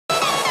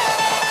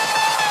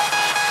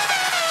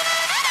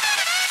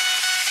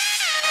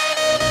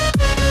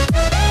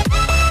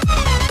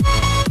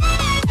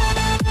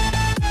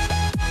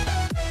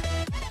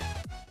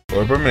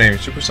everybody, my name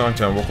is Super Sonic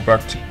Town. Welcome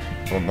back to,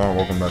 well, not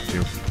welcome back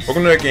to,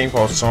 welcome to a game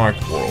called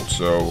Sonic World.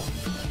 So,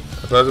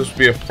 I thought this would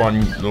be a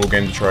fun little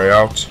game to try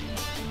out,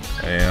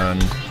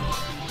 and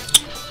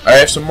I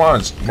have some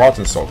mods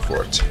installed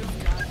for it.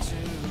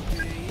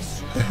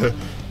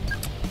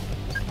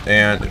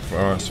 And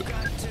so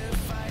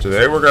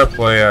today we're gonna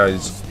play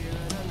as,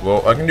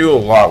 well, I can do a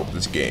lot with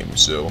this game,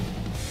 so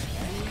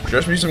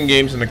just me some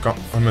games in the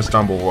comments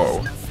down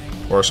below,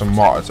 or some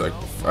mods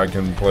I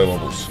can play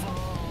levels.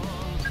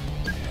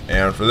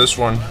 And for this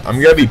one,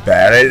 I'm gonna be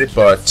bad at it,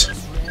 but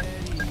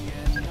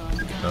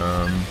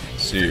let's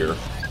see here.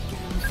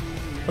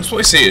 Let's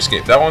play City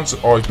Escape. That one's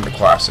always been a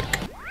classic.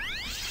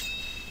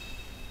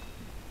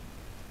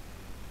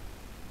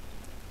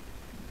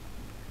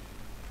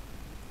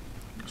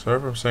 Sorry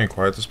if I'm saying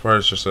quiet this part,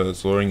 it's just that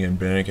it's loading and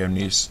Bandicam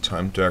needs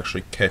time to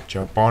actually catch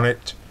up on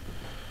it.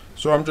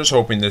 So I'm just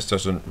hoping this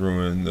doesn't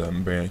ruin the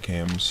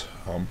Bandicam's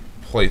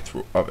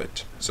playthrough of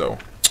it. So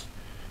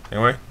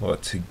anyway,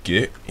 let's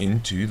get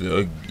into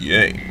the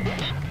game.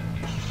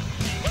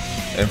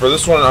 And for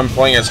this one, I'm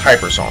playing as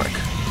Hypersonic.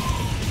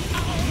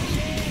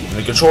 And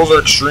the controls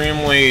are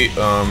extremely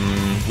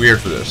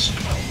weird for this.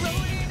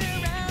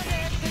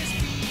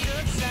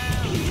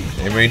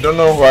 Anyway, you don't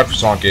know who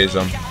Hypersonic is,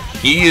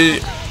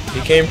 he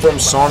came from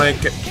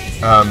Sonic the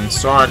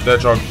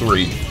Hedgehog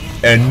 3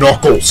 and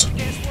Knuckles.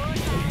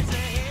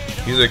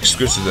 He's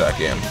exclusive to that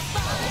game.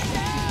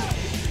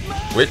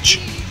 Which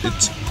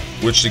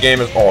the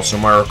game is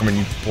awesome. I recommend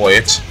you play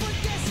it.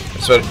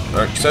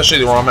 Especially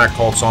the ROM hack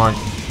called Sonic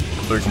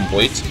 3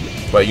 Complete,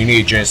 but you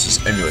need a Genesis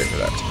emulator for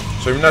that.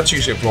 So if you're not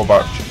too skeptical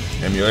about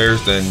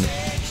emulators, then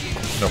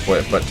don't play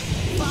it. But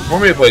if you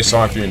want me to play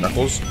Sonic 3 and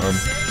Knuckles,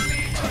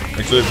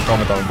 make sure to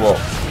comment down below.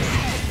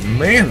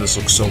 Man, this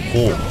looks so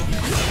cool.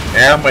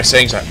 And my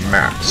settings at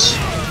max.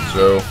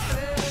 So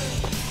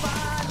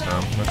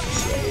let's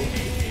just see.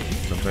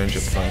 Sometimes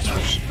just find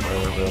switch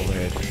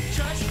overhead.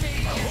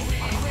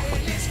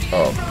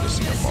 Oh, this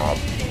is a mob.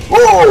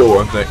 Whoa!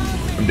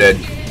 I'm dead.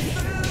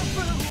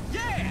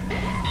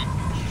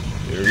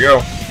 Here we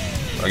go.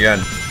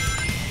 Again,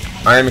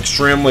 I am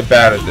extremely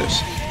bad at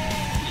this.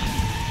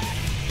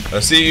 I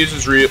see it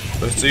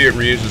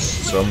reuses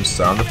some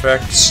sound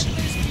effects,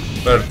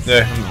 but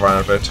yeah, I'm fine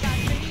with it.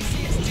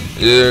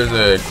 It is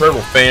an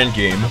incredible fan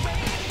game.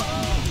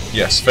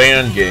 Yes,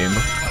 fan game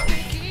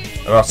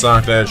about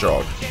Sonic the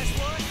Hedgehog.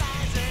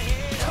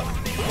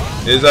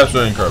 It is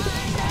absolutely incredible.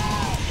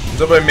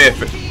 Somebody made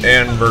a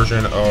fan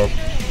version of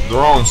their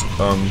own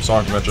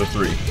Sonic Adventure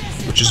 3,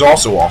 which is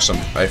also awesome.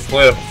 I've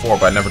played it before,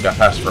 but I never got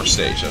past the first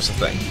stage. That's the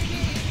thing.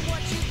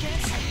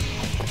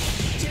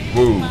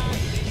 Woo!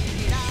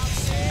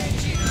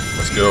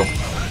 Let's go.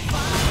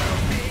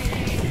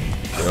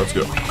 Okay, let's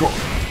go.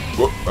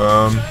 Go.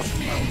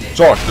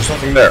 Sonic, there's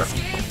nothing there.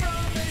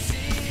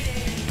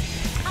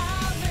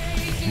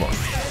 Come on.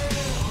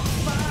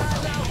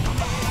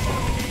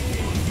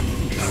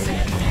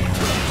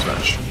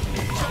 Smash.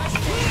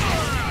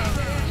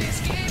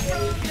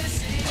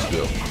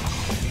 Still.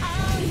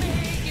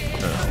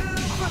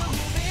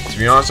 To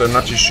be honest, I'm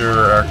not too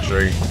sure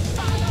actually.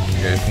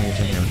 Okay, I think it's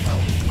in here.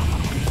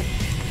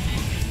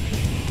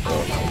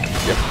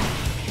 Yep.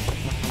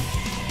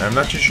 I'm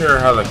not too sure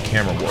how the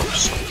camera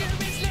works.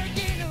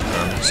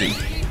 Let's see.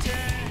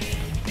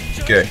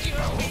 Okay.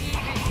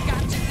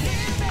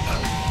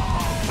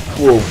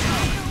 Whoa.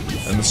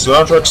 And the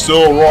soundtrack's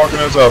still rocking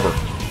as ever.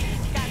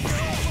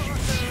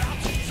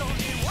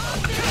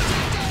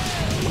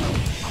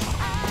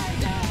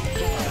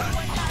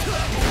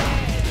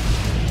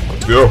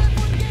 Let's go.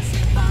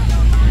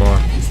 Come on.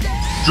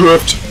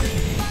 Drift!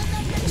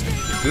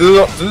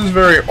 This is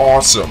very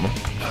awesome.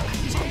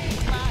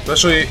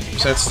 Especially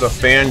since it's a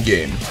fan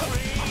game.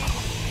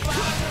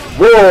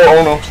 Whoa!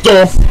 Oh no.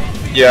 Stomp!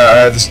 Yeah, I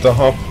had to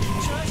stomp.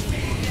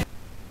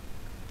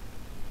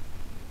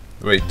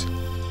 Wait.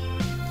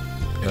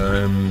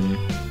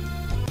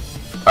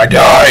 I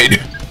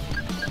died!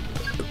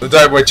 I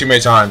died way too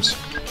many times.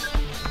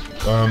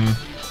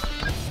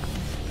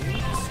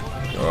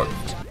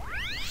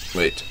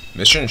 Wait.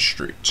 Mission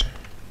Street.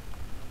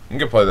 I'm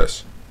gonna play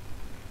this.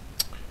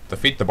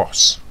 Defeat the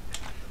boss.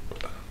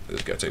 This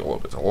is gonna take a little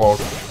bit to load.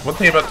 One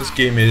thing about this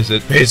game is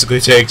it basically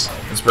takes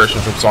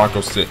inspiration from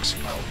Sonic 06.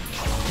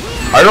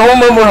 I don't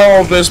remember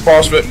how this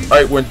boss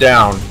fight went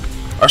down.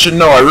 I should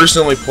know, I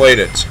recently played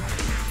it.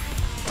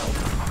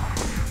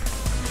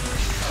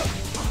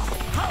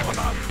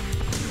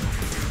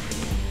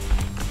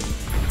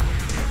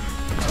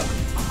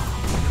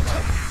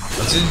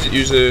 It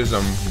uses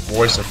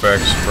voice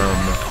effects from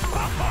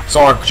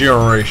Sonic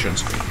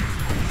Generations,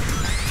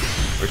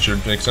 which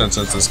should make sense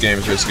since this game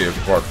is basically a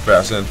part of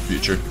Fast and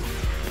Future.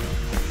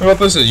 How about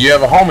this? You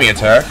have a homing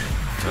attack,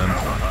 and I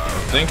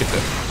think it's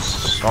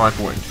Sonic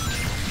Wind.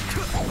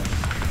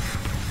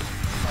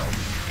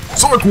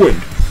 Sonic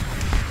Wind!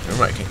 Never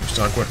mind, I can't use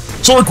Sonic Wind.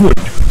 Sonic Wind!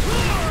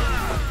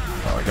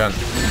 Oh my god.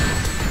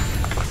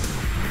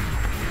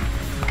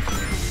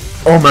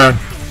 Oh man.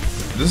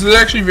 This is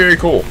actually very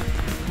cool.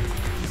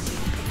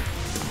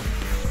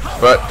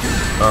 But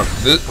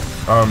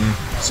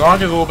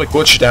Sonic is a little bit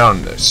glitched out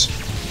in this.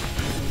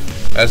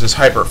 As his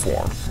hyper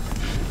form.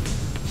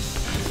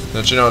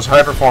 That you know his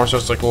hyper form is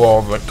just like all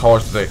of the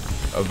colors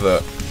of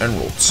the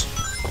emeralds.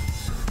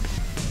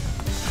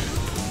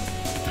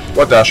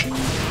 What dash?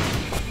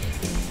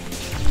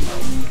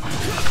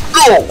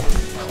 Go!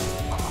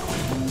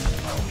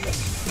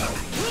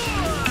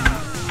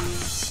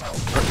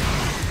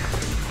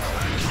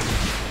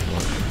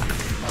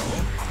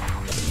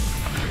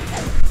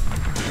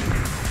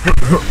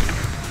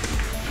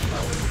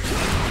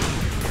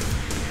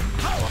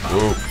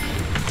 Whoa.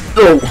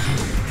 Go!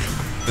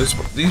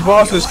 These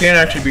bosses can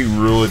actually be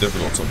really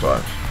difficult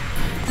sometimes.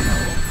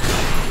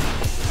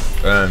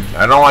 And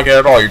I don't like it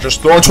at all. You're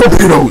just throwing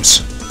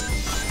torpedoes!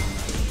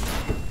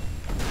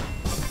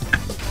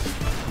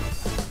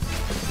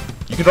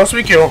 You can also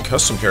make your own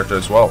custom character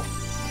as well.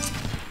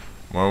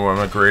 Well, what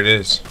my grade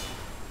is.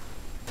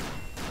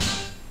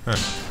 Huh.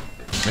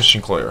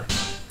 Mission clear.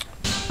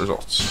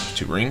 Results.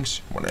 2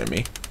 rings, 1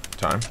 enemy.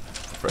 Time.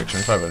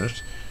 Fraction 5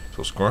 minutes.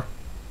 Total score.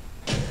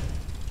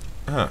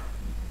 Huh.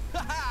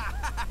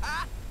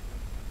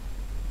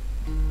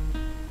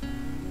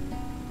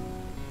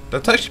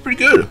 That's actually pretty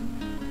good.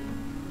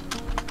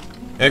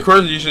 And of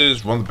course, usually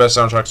is one of the best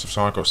soundtracks of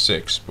Sonic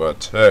 06,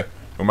 but hey,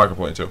 who am I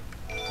complaining to?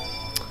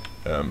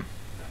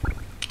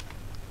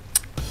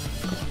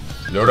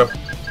 Load up.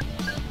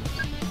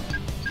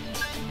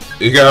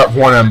 You got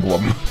 1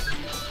 emblem.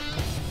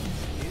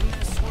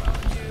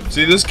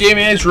 See, this game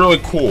is really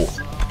cool.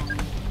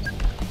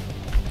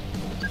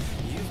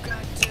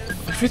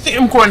 If you think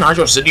I'm going to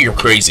Hydro City, you're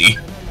crazy.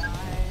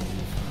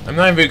 I'm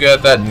not even good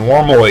at that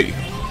normally.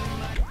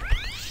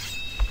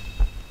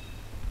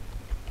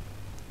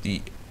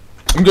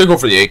 I'm gonna go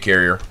for the A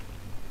carrier.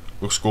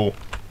 Looks cool.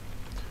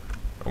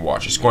 And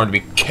watch, it's going to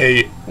be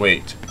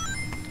wait.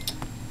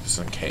 This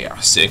isn't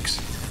Chaos 6.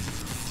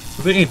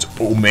 I think it's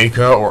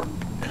Omega or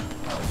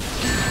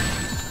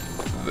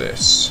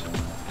this.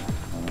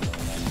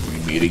 We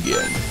meet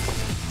again.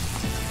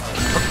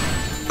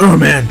 Oh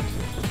man.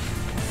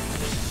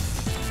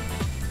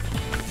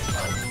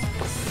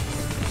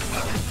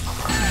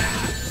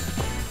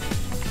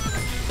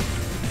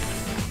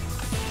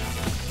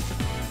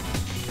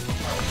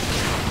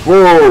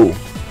 Whoa!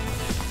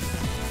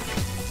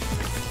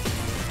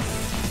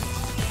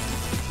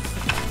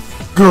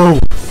 Go!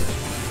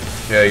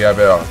 Yeah, you gotta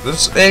be out.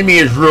 This enemy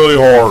is really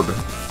hard.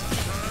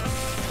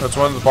 That's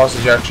one of the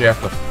bosses you actually have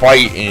to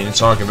fight in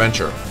Sonic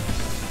Adventure.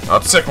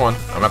 Not the second one,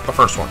 I'm at the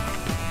first one.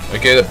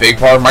 Okay, the big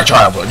part of my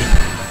childhood.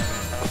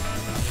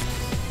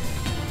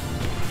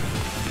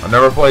 I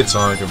never played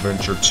Sonic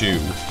Adventure 2,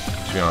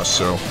 to be honest,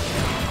 so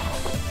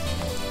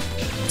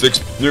it's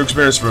a new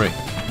experience for me.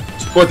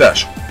 Split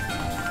dash.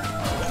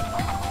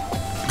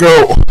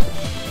 Go!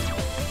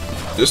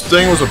 This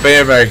thing was a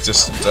bane of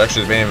existence.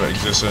 Actually, the bane of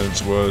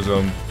existence was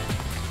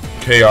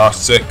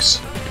Chaos 6.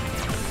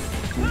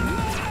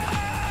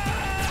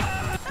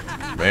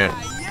 Man,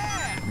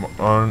 come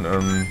on.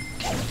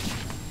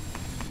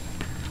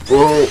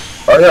 Oh,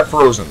 I got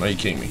frozen. Are you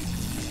kidding me?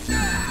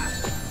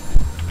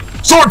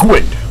 Sonic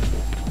Wind.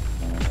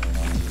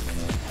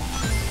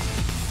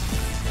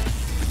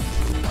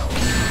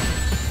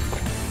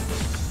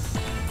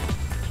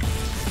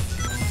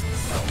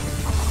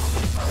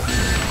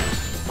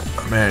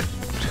 Man,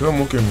 I'm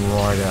looking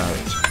right at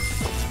it.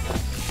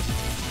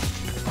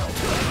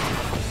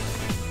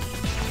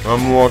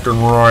 I'm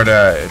looking right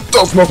at it. It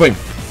does nothing!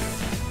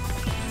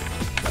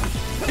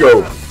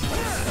 Go!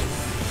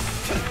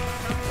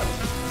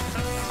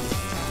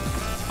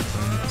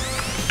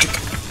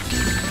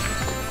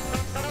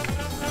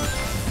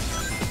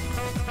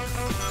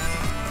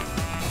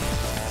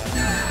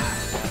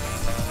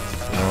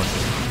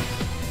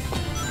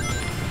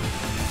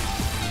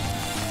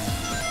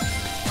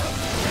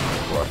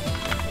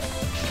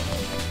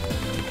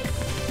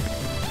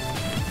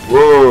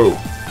 Whoa!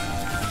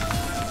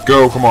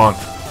 Go, come on.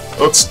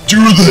 Let's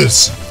do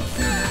this!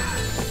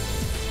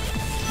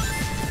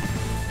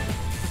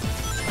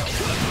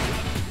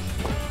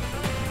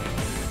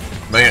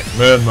 Man,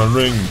 my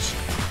rings.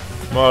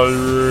 My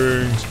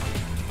rings.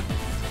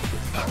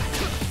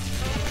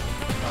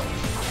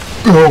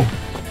 Go!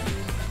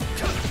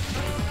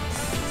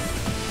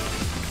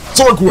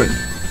 Sonic Wind!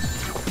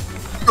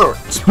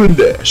 Spin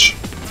dash.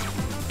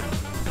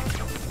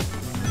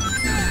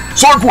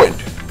 Sonic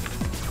Wind!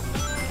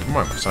 Come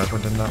on, my side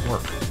one did not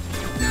work.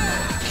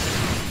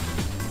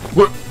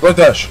 What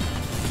dash?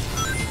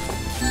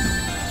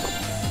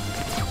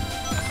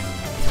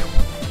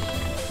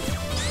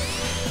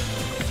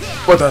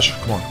 What dash?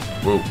 Come on.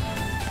 Whoa.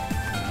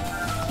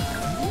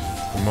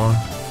 Come on.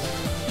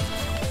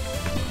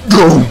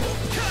 Go!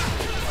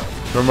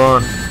 Come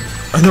on.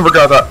 I never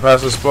got that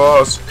past this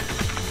boss.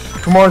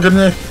 Come on, get in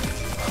there.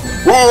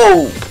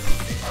 Whoa!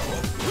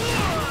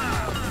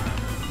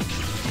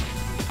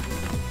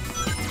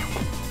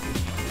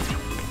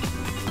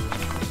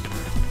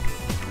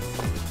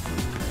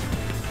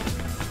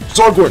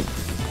 Sonic Wind!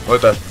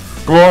 Like that.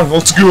 Come on,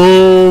 let's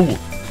go!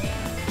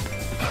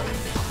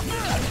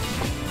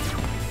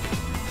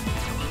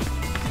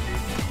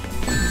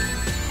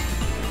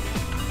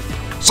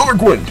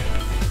 Sonic Wind!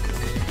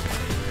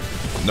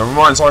 Never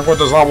mind, Sonic Wind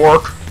does not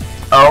work.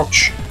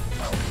 Ouch.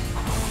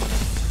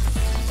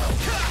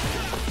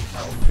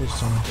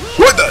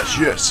 What the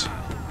shit?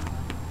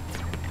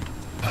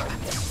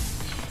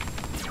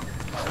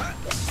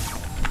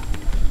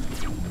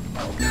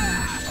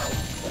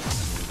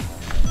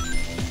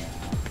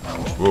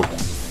 Whoa.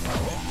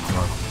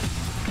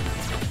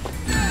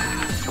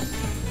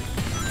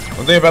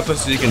 One thing about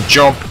this is you can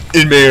jump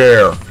in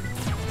midair.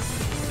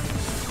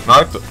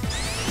 Not the.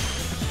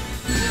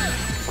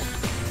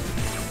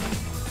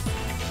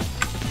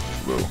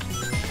 Whoa.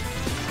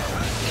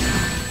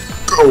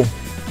 Go.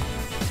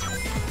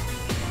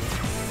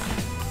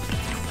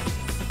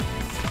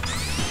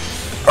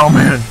 Oh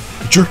man,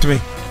 he jerked me.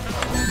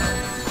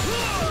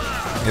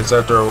 It's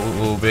after a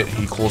little bit,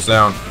 he cools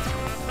down.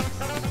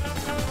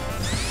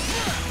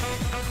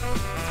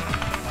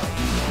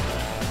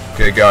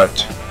 Okay, got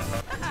it.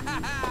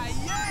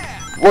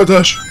 What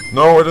the sh?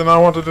 No, I did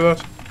not want to do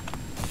that.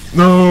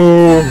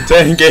 No,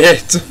 dang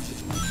it.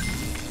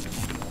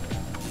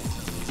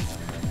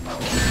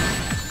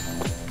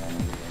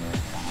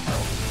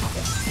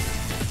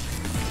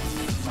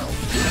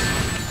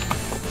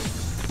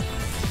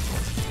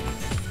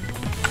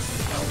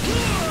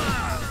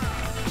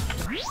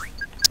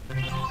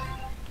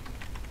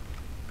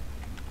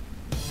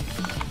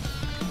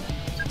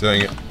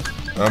 Dang it.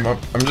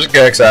 I'm just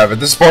getting excited.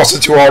 This boss is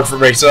too hard for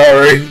me,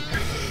 sorry.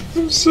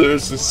 I'm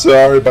seriously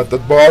sorry, but the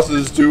boss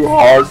is too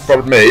hard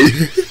for me.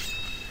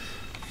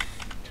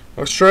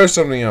 Let's try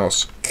something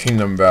else.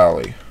 Kingdom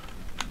Valley.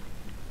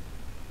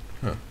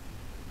 Huh.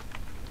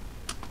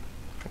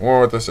 I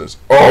wonder what this is.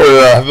 Oh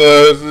yeah,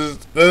 this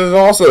is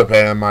also a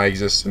pain in my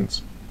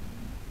existence.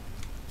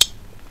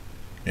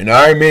 And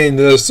I mean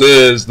this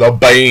is the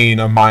bane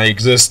of my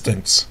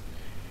existence.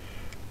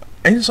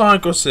 In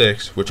Sonic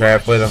 06, which I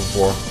have played on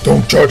before,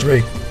 don't judge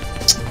me.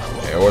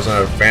 I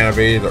wasn't a fan of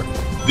it either.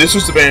 This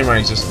was the bane of my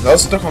existence. I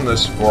was stuck on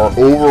this for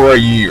over a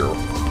year.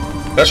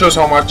 That shows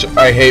how much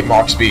I hate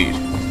Mach Speed.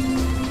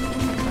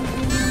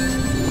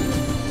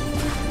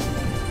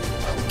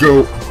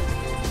 Go.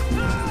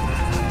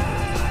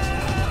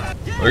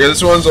 Okay,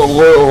 this one's a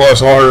little less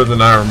harder than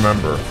I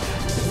remember.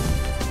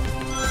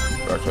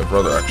 Back to my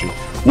brother, actually.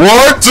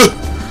 What?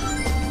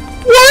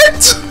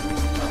 What?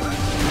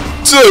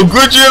 So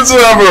glitchy as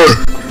ever!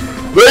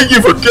 Thank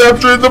you for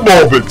capturing the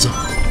moment!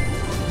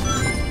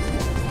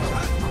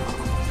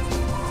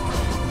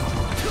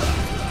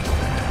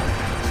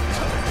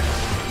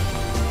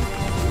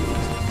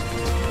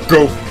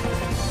 Go!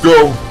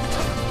 Go!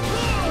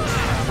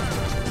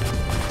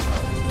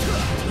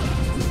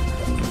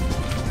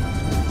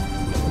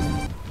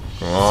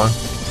 Come on.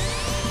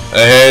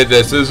 Hey,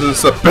 this is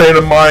the pain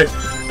of my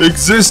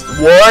exist.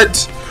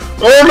 What?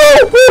 Oh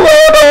no!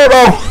 Oh no!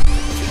 No!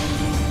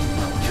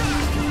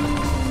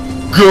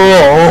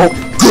 Go!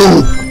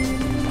 Go!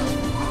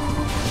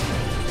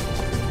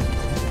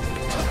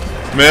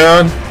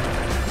 Man!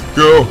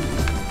 Go!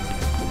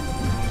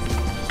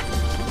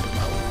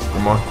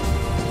 Come on.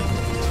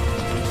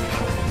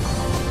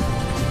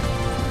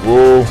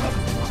 Whoa!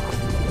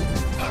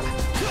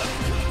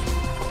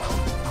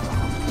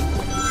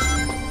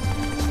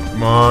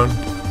 Come on.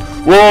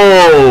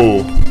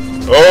 Whoa!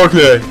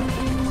 Okay.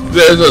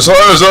 As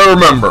hard as I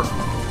remember.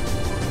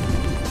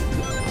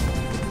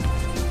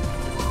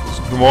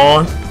 Come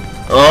on.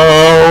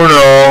 Oh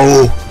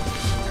no!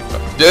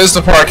 This is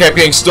the part I kept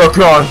getting stuck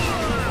on.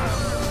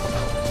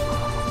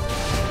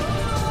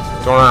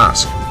 Don't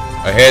ask.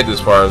 I hated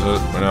this part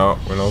when I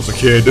was a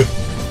kid.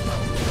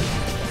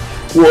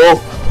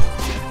 Whoa!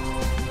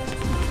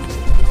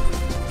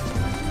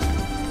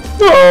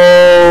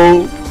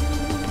 No!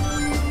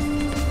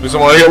 At least I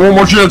want to get one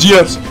more chance.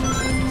 Yes.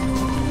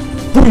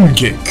 Boom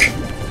kick.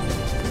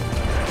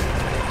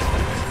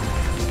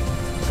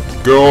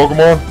 Go! Come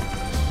on.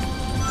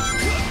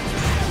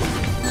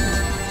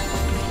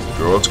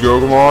 Go, let's go,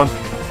 come on.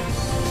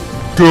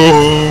 Go!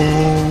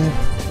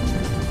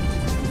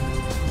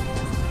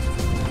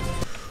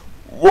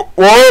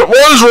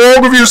 What is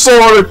wrong with you,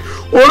 Sonic?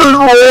 What is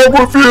wrong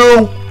with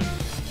you?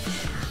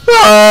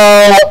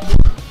 Help!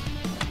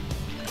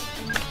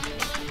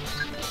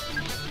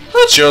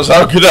 That shows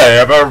how good I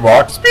am at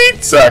Mach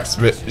Speed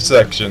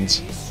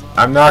sections.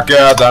 I'm not good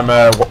at them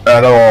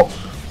at all.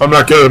 I'm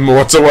not good at them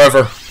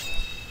whatsoever.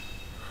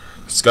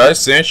 Sky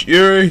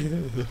Sanctuary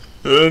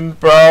in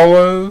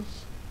Palace.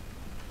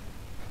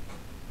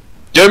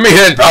 Get me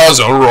Hidden Palace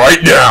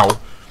right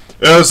now!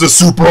 As the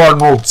Super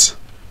Emeralds!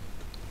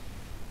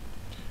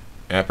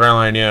 And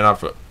apparently I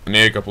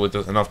need to complete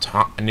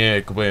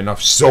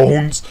enough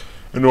zones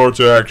in order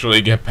to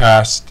actually get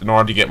past, in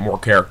order to get more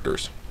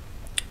characters.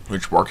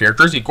 Which more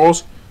characters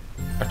equals,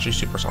 actually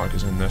Super Sonic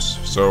is in this,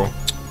 so,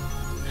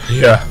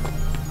 yeah.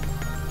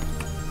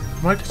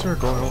 I might consider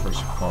going over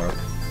some hard.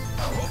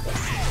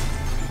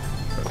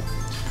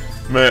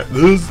 Man,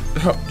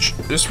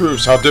 this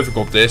proves how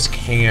difficult this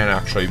can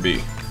actually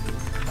be.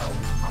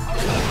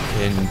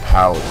 In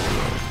Palace.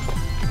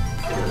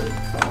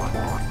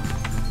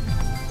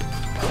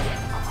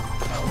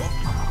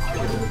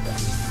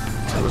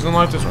 It wasn't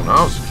like this when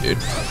I was a kid. I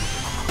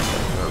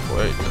never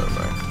played, never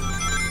mind.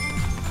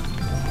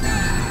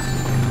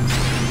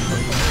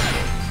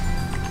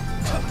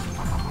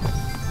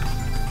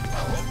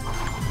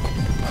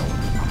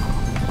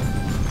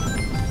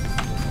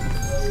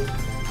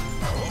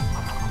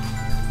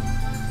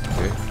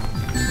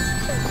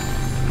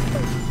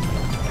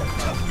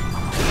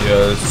 Yeah,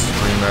 this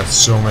game has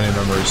so many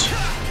memories.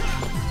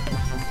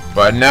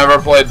 But I never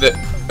played the...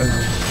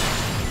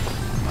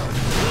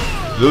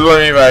 This is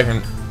only if I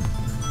can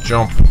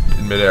jump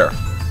in midair.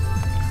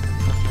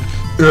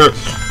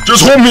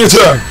 Just hold me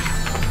attack!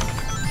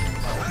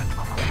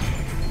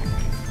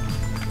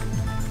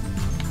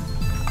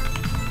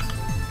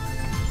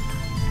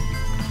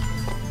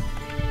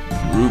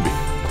 Ruby.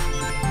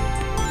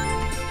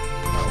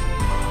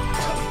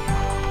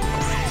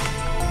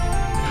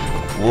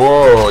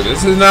 Whoa,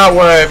 this is not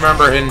what I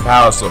remember Hidden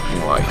Palace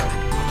looking like.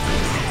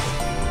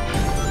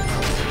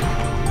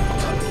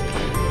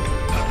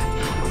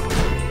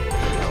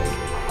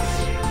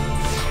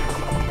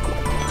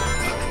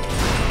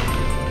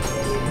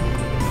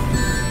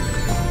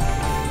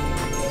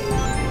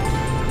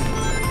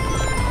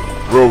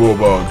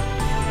 Robobug.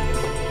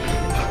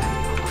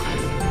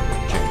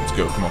 Okay, let's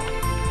go, come on.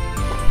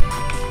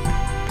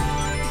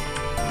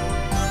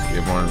 We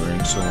have one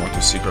ring, so we want the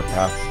secret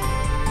path.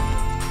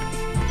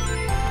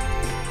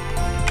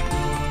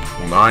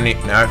 Now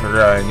I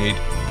forgot I need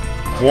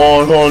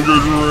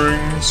 100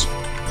 rings.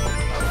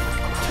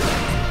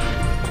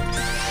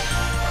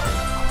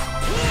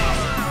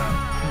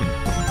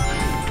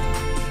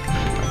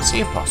 I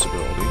see a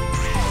possibility.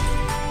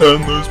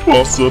 Endless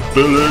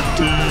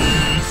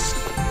possibilities.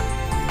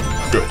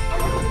 Go.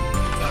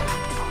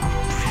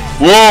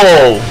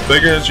 Whoa!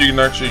 Thank goodness you can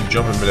actually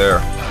jump in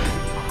midair.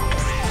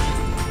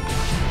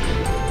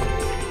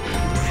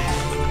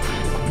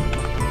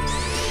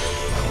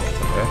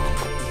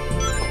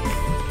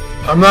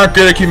 I'm not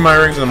good at keeping my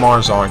rings in the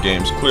Mario Sonic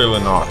games. Clearly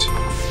not.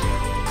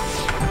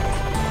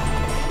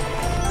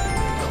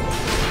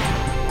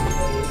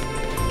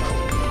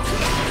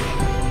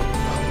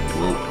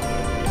 Whoa.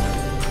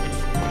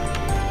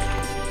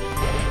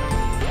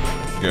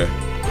 Okay.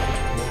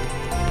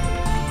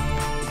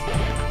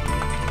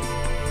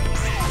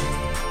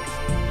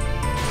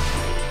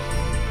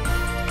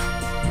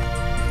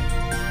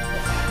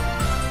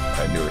 I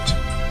knew it.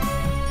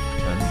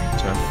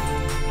 10.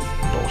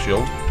 Dull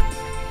shield.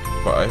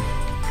 5.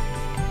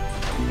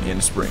 In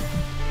the spring.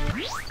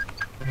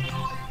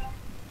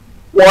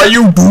 Why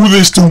you do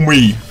this to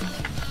me?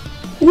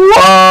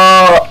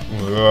 What?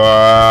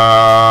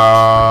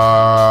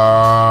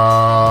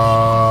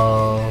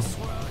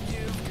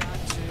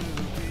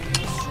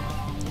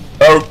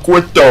 I'll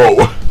quit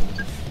though.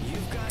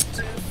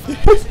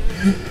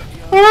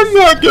 I'm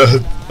not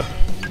good.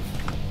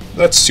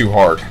 That's too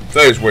hard.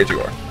 That is way too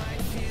hard.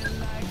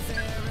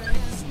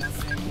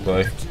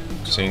 Play.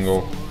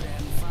 Single.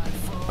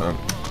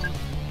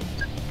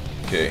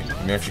 Okay,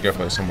 we actually gotta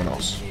play someone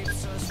else.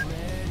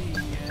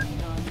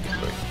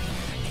 Wait.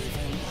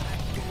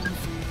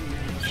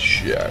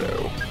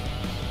 Shadow.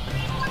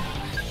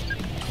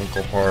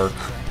 Twinkle Park.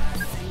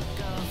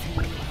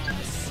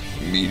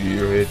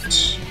 Meteor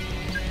Hit.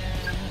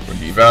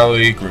 Windy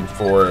Valley, Green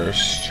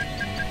Forest.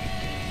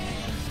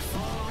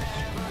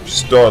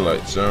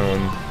 Starlight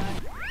Zone.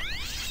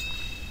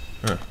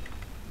 Huh.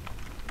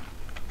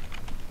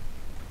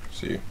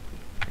 See.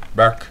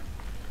 Back.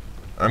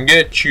 I'm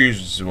gonna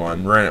choose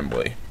one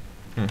randomly.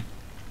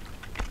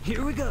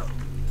 Here we go.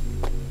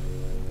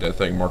 That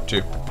thing Mark 2.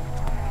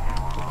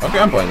 Okay,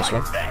 I'm playing this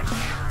one.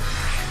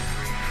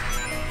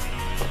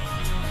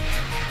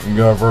 I'm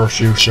gonna verse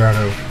you,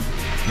 Shadow.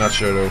 Not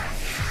Shadow.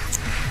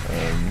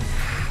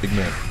 Big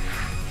man.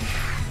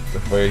 The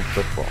play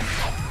football.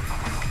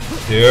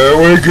 Here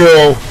we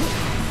go.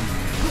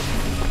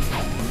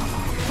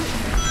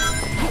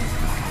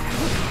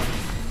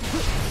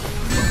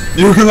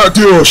 You cannot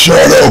do a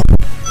Shadow.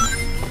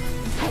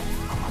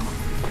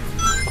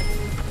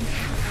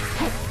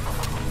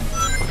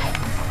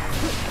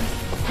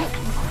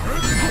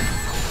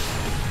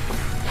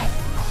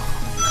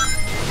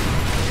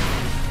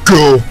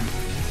 Go!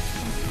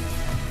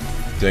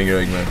 Dang it,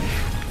 Eggman.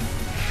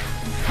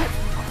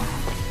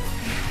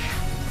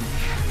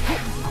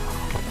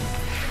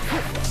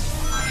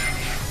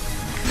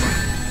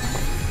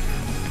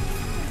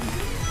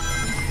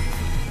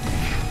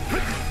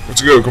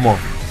 Let's go, come on.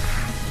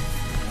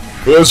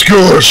 Let's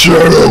go,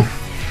 Shadow!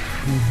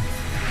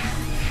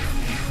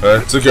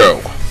 Let's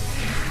go.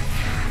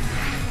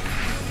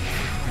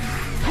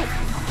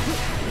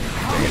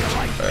 Dang it.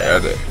 I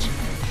had it.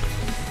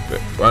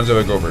 Okay, why don't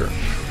I go over here?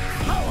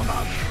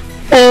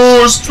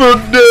 Post for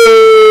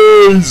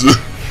days!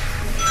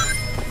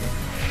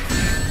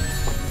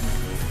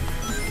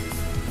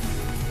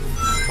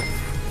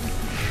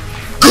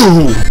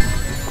 Go!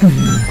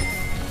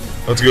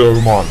 Let's go,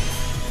 come on.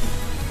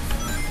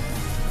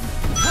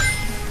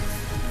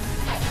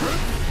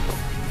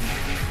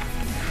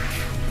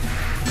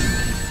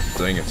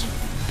 Dang it.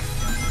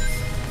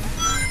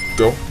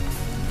 Go.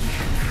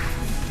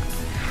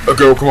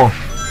 Go, come on.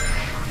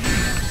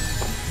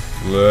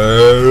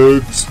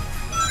 Let's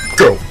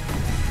go.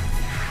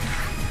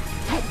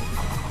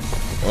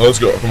 Let's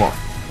go. Come on.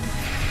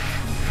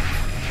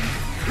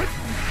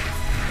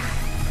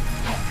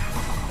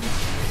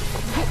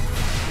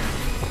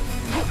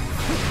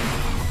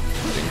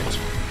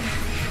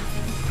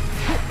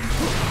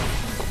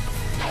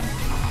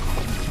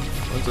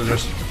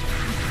 Just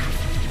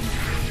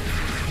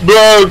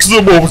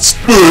maximum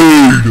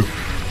speed.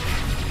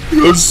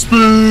 The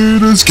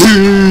speed is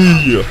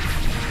key.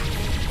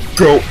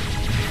 Go.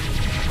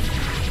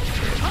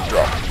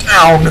 Drop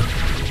down.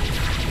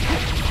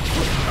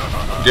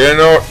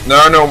 Now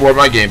I know what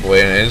my game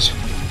plan is.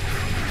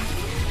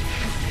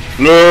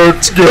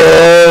 Let's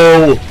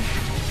go.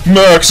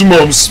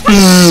 Maximum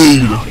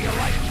speed.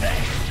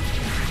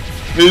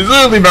 It's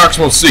literally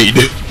maximum speed.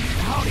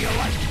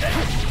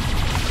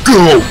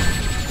 Go.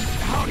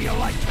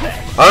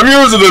 I'm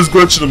using this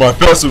glitch to my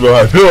best of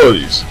my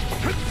abilities.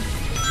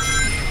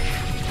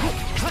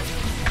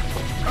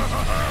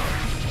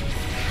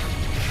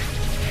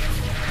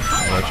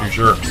 I'm not too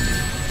sure.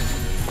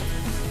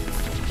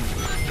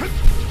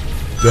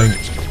 Dang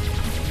it.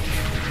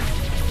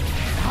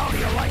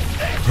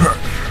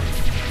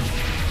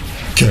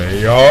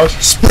 Chaos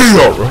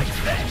Spear!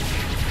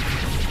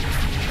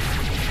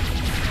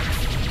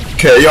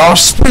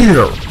 Chaos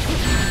Spear!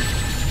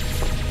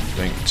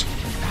 Dang it.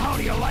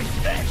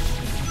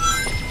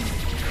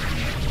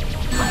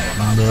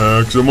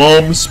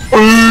 Maximum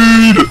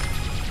speed!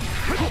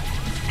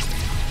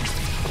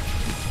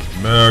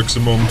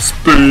 Maximum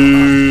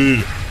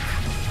speed!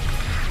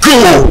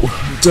 Go!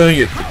 Dang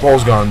it, the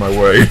ball's gone my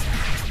way.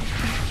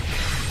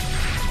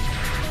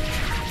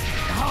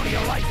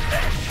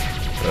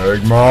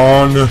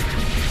 Eggman!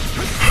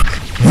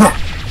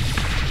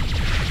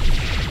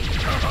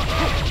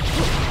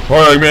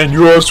 Alright, Eggman,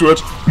 you have to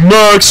at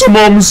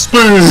maximum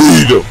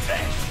speed!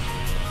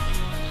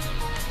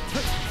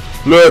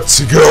 Let's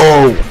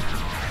go!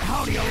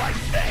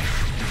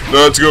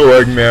 Let's go,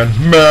 Eggman.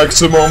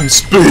 Maximum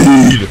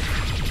speed!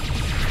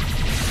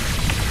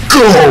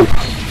 Go!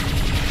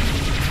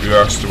 You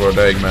asked about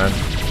Eggman.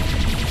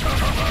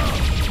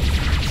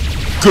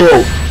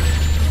 Go!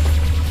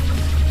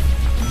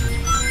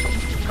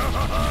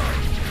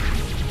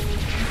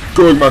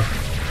 Go, Eggman.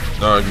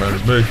 No, Eggman,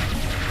 it's me.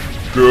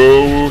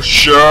 Go,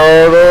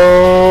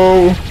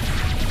 Shadow!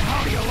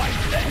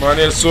 I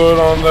need to slow it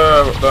on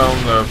there,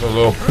 down there for a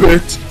little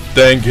bit.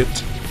 Dang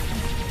it.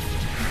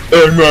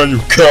 Eggman, you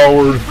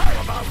coward!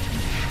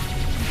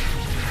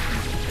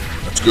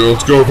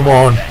 Let's go, come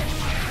on!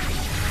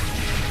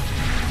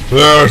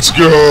 Let's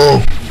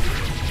go!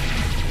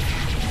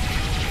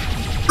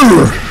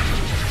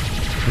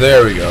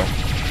 There we go.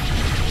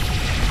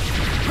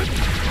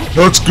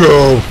 Let's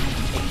go!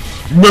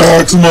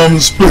 Maximum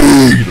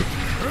speed!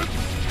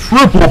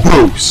 Triple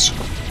boost!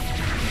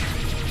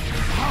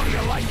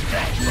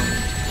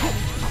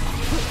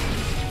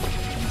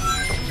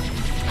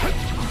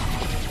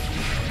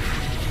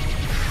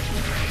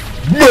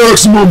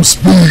 Maximum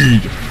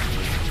speed!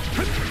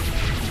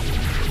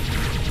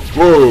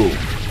 Whoa!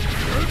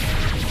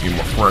 Need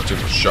more frantic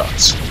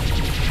shots.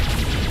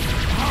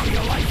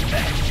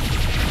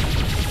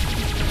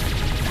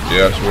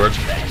 Yeah, that's words.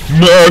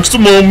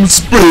 Maximum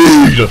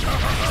speed!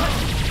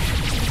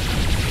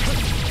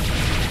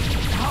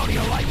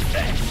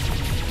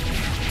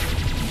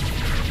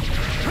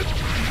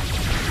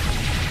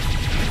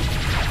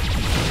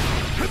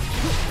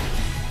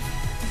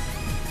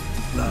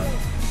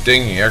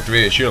 Ding, he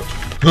activated shield.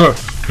 How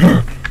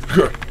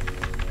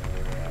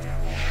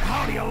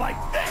do you like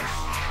this?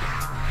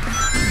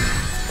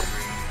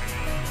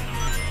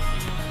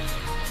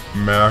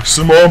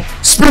 Maximum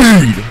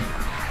speed!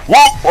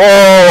 Whoa!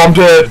 Oh, I'm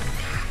dead!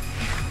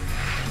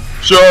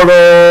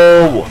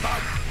 Shadow!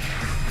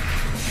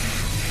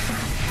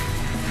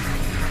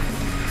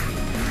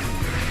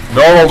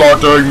 No,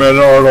 Dr. Eggman,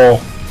 not at all.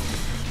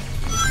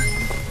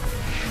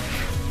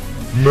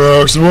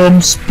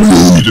 Maximum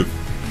speed!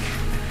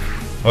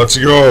 Let's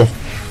go!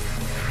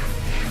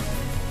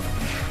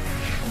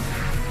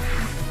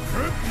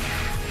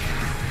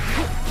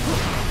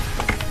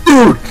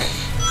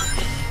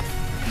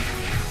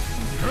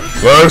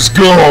 Let's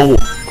go!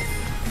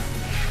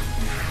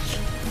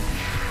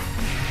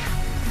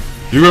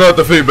 You're gonna have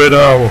to defeat me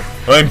now.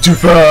 I'm too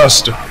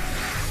fast.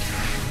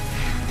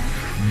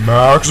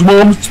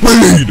 Maximum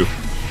speed!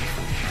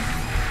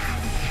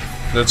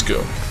 Let's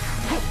go.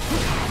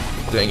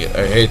 Dang it,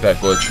 I hate that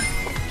glitch.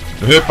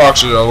 The hitbox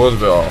is a little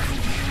bit off.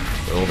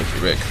 A little bit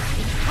too big.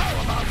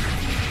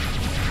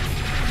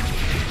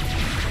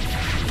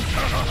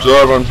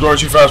 So I'm going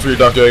too fast for you,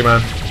 Dr.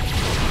 Eggman.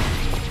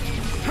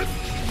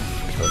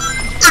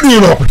 I need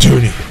an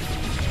opportunity.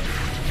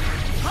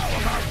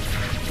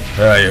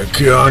 Hey, a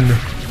gun.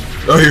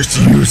 I used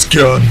to use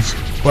guns,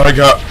 but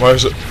why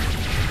is it?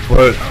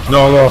 But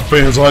not a lot of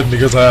fans like me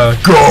because I had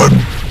a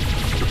gun.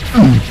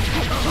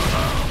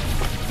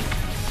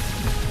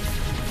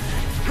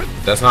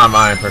 That's not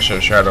my impression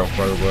of Shadow,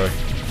 by the way.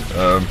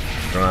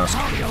 Don't ask.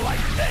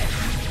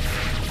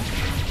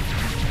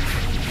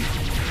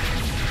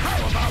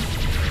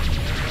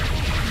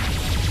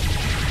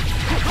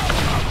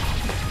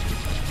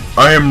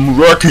 I am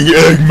wrecking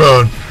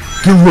Eggman!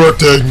 Get wrecked,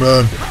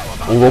 Eggman!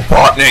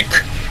 Robotnik!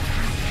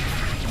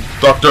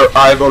 Dr.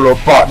 Ivo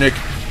Robotnik!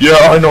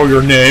 Yeah, I know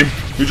your name!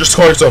 You just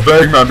call yourself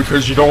Eggman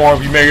because you don't want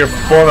to be made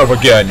fun of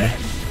again!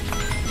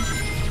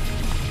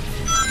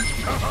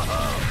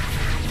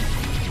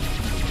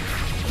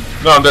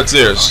 No, that's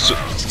it.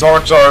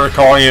 Someone started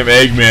calling him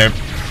Eggman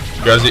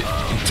because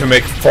to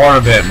make fun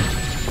of him.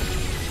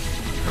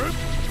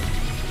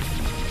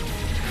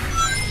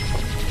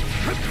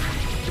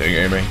 Dang,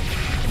 Amy.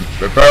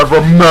 Prepare for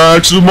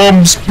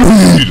maximum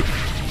speed!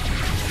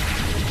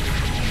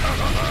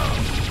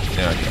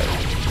 Yeah, I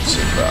gotta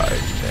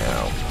survive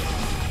now.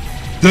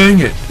 Dang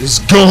it! It's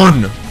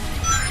gone!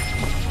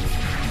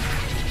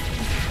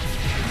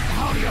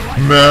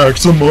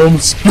 Maximum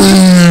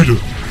speed!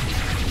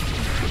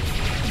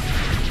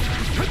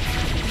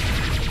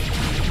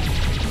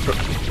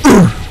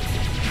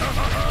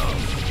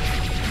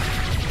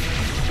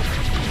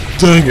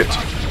 Dang it!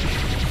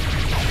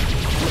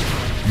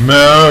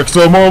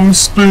 Maximum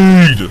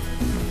speed!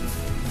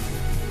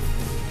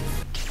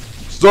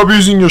 Stop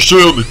using your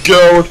shield, you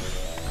coward!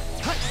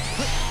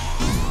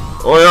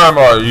 Oh yeah, I'm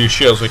gonna use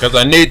shields because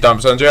I need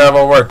them since you have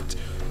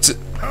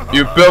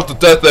you built the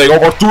death thing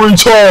over 3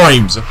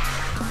 times!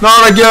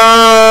 Not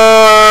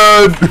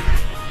again!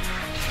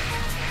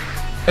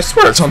 I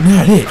swear it's on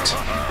that hit.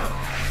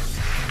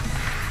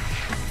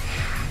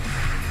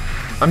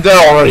 I'm dead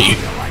already.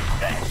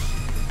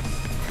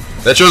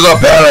 That shows how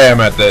bad I am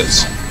at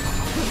this.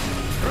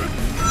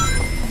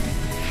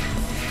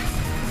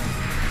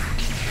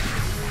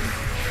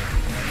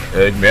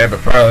 Eggman, but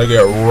probably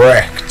get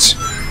wrecked.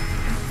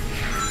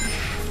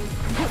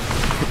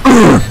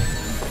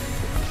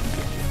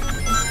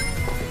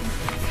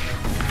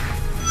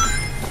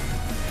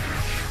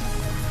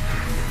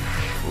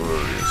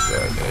 What is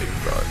that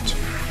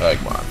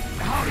Eggman?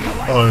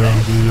 I am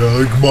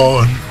the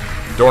Eggman.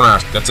 Don't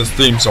ask, that's his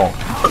theme song.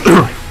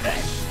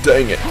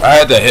 Dang it, I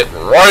had to hit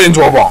right into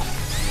a bomb.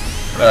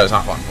 That is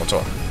not fun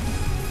whatsoever.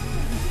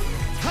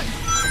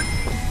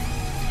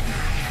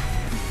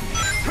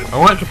 I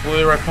went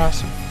completely right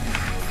past him.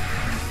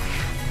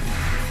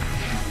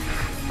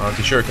 I'm not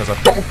too sure because I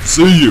don't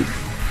see you.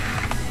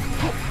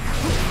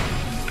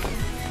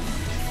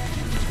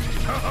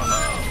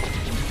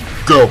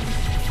 Go.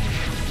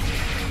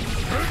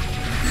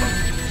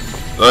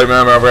 Like,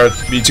 man, I'm about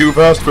to be too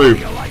fast for you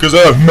because I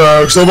have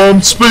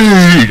maximum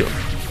speed.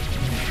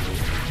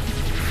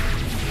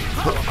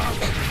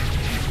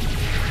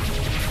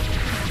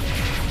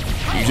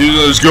 Use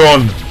this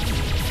gun.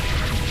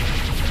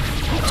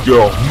 Let's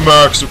go.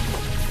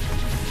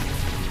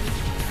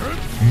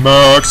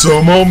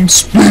 Maximum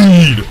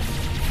speed.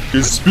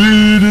 Because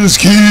speed is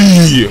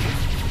key.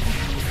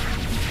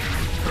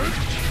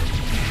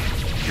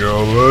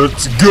 Go,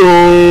 let's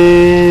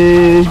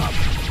go.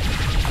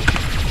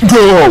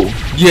 Go.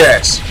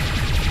 Yes.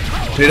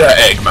 To the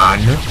Eggman,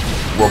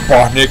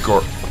 Robotnik,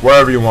 or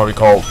whatever you want to be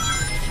called.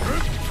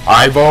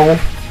 Ivo.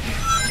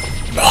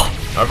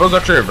 Ivo's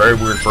actually a very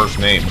weird first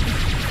name.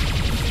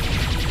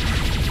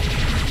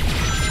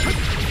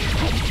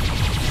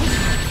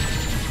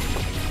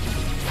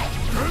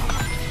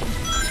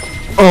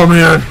 Oh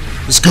man,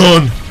 it's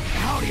gone.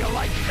 How do you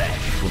like that?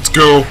 Let's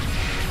go.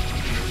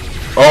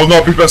 I'll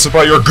not be bested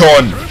by your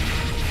gun.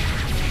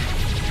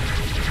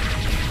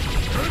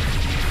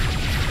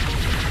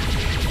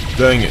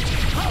 Dang it.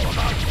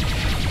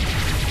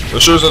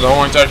 This shows that the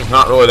homing attack is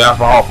not really that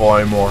powerful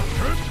anymore.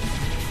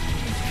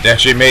 They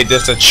actually made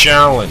this a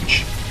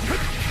challenge.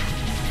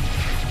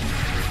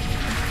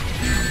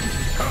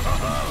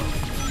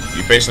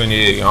 You basically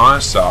need to get on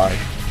his side.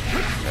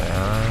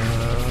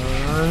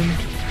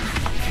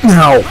 And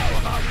now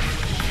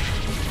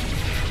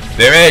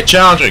they made it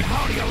challenging.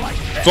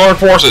 Solar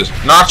forces,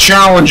 not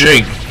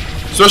challenging.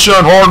 Especially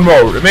on hard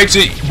mode. It makes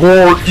it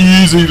more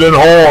easy than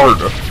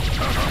hard.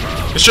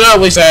 It should at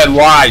least add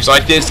lives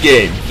like this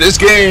game. This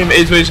game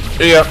is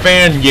basically a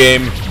fan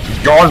game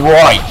gone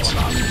right.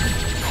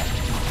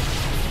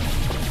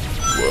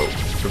 Whoa,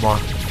 come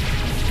on.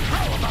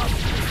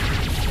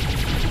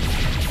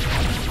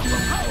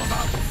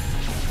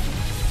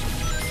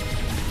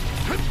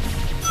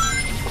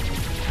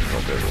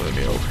 Okay, let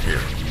me over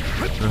here.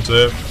 That's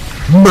it.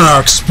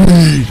 Max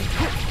speed!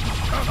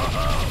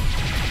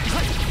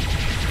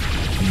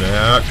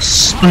 Max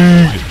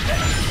speed!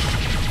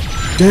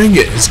 Dang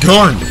it, it's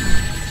gone!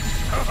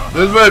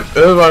 This is what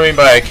I mean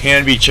by I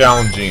can be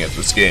challenging at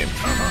this game.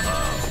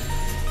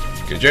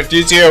 Get your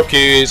TCO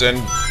keys and...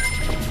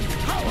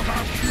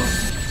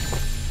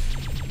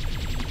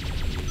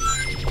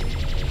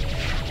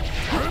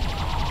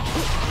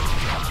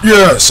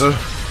 Yes!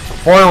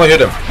 Finally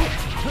hit him!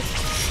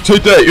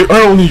 Take that! I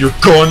don't need your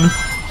gun!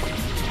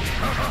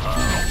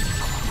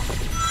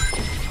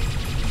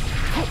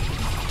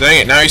 Dang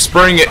it, now he's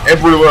spraying it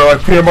everywhere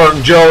like peanut butter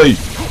and jelly!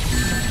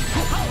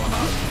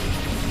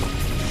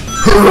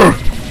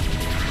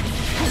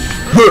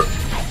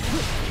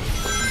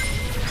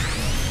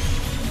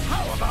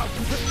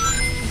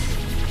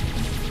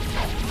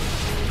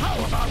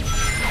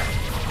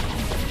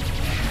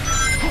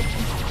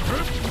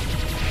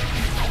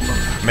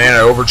 Man, I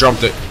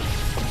overjumped it.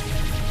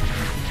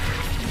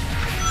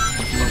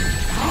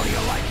 How do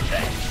you like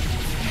this?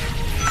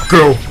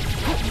 Go.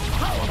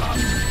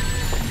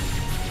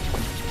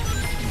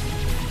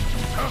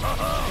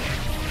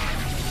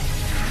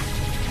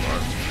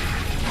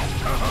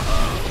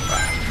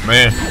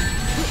 Man,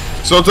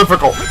 so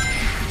difficult.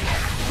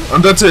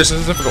 I'm dead serious,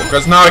 it's difficult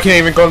because now I can't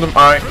even go to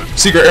my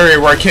secret area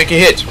where I can't get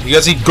hit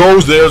because he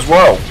goes there as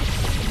well.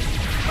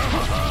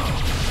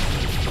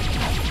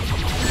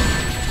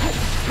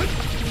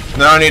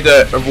 Now I need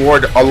to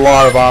avoid a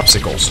lot of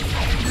obstacles.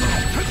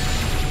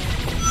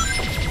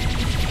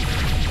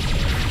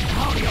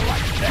 How do you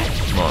like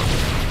this? Come on.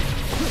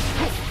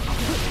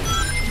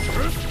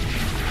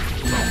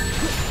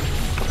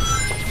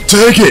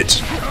 Take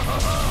it!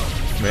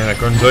 Man, I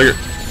couldn't take it.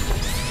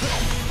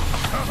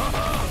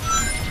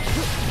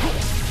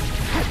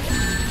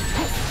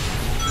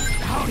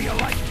 How do you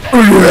like this?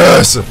 Oh,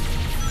 yes!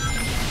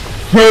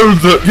 How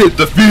did that get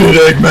defeated,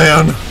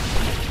 Eggman?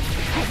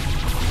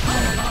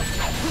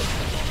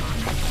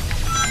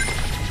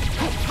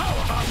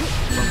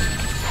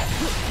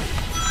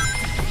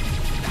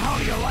 How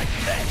do you like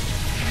this?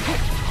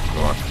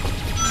 Come on.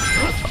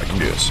 I can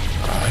do this.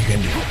 I can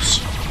do this.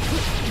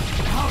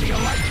 How do you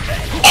like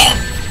this?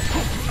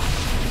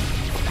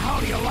 How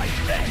do you like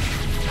this?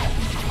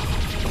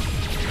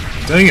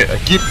 Dang it, I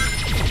keep...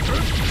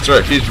 Sorry,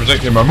 it keeps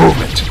protecting my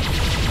movement.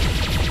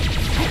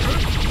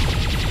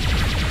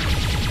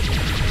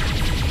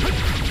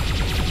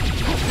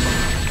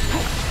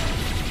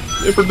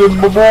 It protected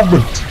my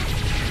movement.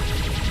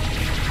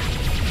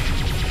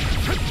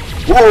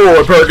 Whoa,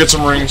 I better get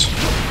some rings.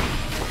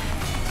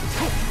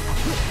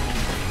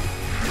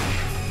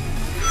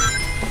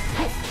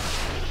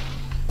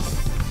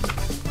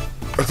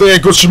 I think I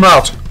glitched him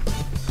out.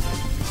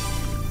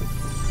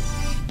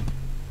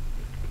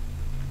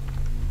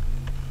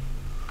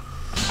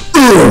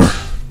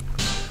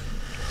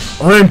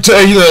 I am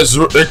taking this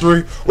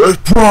victory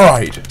with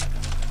pride.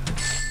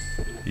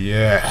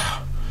 Yeah.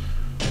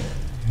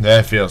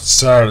 That feels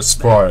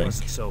satisfying.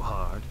 Wasn't so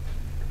hard.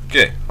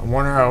 Okay, I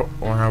wonder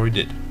how we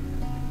did.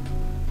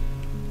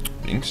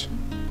 Things.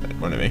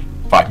 What do you mean?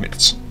 5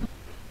 minutes.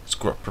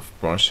 Score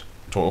performance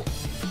total.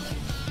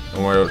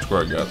 And what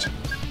score I got?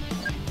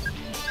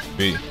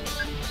 B.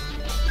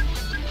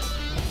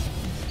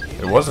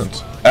 It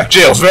wasn't.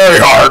 Actually, it was very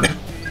hard.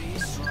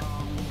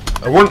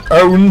 I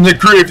wouldn't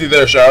agree with you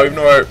there, Shao, even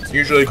though I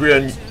usually agree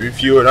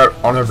with you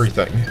on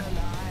everything.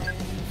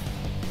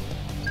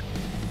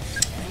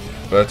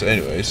 But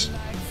anyways.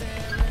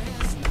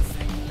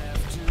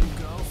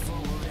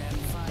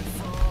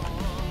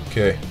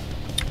 Okay.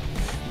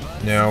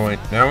 Now we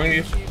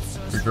need to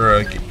figure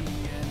out.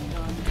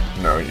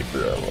 Now we need to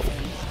figure out a level.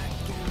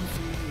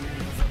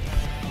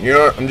 You know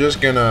what? I'm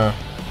just gonna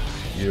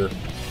here.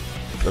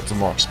 Let's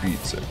unlock speed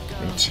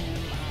segment.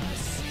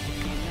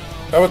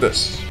 How about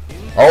this?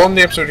 I'll end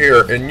the episode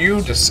here, and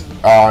you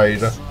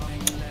decide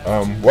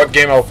what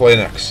game I'll play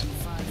next.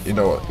 You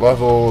know, what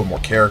level, more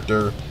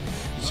character.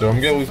 So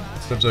I'm gonna leave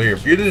this episode here.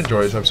 If you did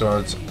enjoy this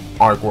episode, it's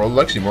Arc World.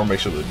 Like to see more, make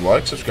sure to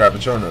like, subscribe,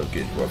 and turn on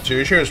notifications. Well,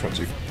 to share this one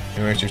too.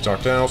 And make sure you talk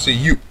to, and I'll see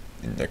you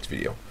in the next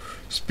video.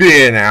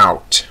 Spin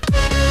out.